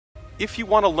If you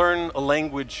want to learn a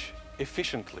language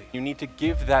efficiently, you need to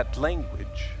give that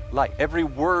language life. Every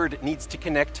word needs to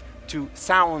connect to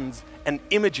sounds and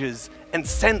images and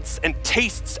scents and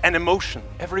tastes and emotion.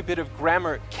 Every bit of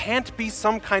grammar can't be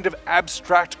some kind of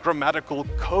abstract grammatical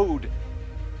code.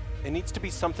 It needs to be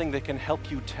something that can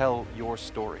help you tell your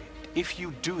story. If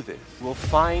you do this, you'll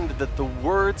find that the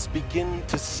words begin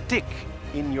to stick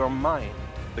in your mind.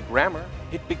 The grammar,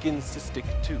 it begins to stick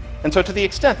too. And so to the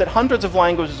extent that hundreds of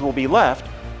languages will be left,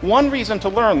 one reason to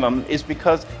learn them is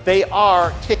because they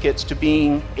are tickets to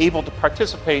being able to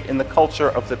participate in the culture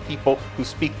of the people who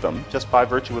speak them, just by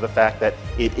virtue of the fact that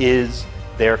it is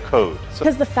their code.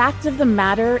 Because the fact of the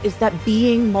matter is that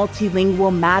being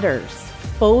multilingual matters,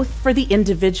 both for the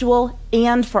individual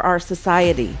and for our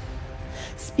society.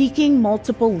 Speaking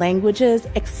multiple languages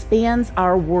expands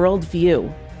our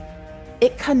worldview.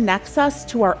 It connects us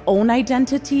to our own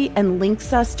identity and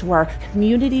links us to our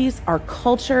communities, our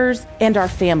cultures, and our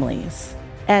families.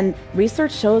 And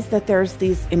research shows that there's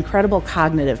these incredible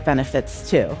cognitive benefits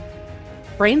too.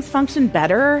 Brains function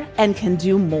better and can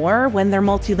do more when they're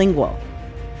multilingual.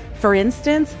 For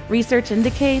instance, research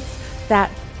indicates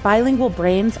that bilingual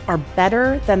brains are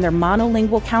better than their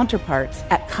monolingual counterparts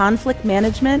at conflict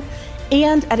management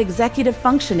and at executive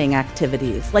functioning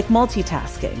activities like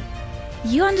multitasking.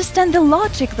 You understand the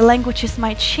logic the languages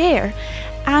might share,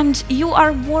 and you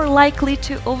are more likely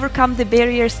to overcome the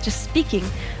barriers to speaking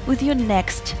with your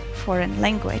next foreign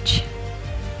language.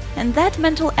 And that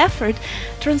mental effort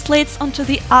translates onto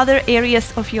the other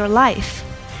areas of your life.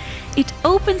 It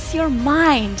opens your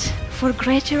mind for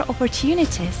greater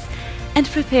opportunities and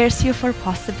prepares you for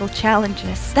possible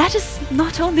challenges. That is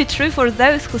not only true for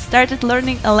those who started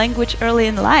learning a language early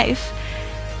in life.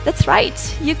 That's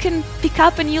right, you can pick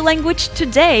up a new language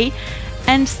today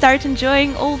and start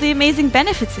enjoying all the amazing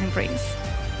benefits it brings.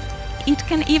 It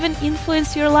can even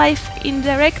influence your life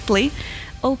indirectly,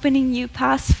 opening new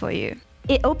paths for you.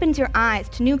 It opens your eyes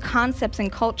to new concepts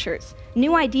and cultures,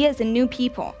 new ideas and new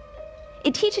people.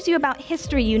 It teaches you about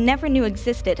history you never knew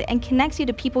existed and connects you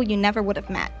to people you never would have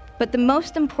met. But the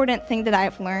most important thing that I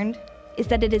have learned is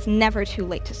that it is never too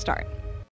late to start.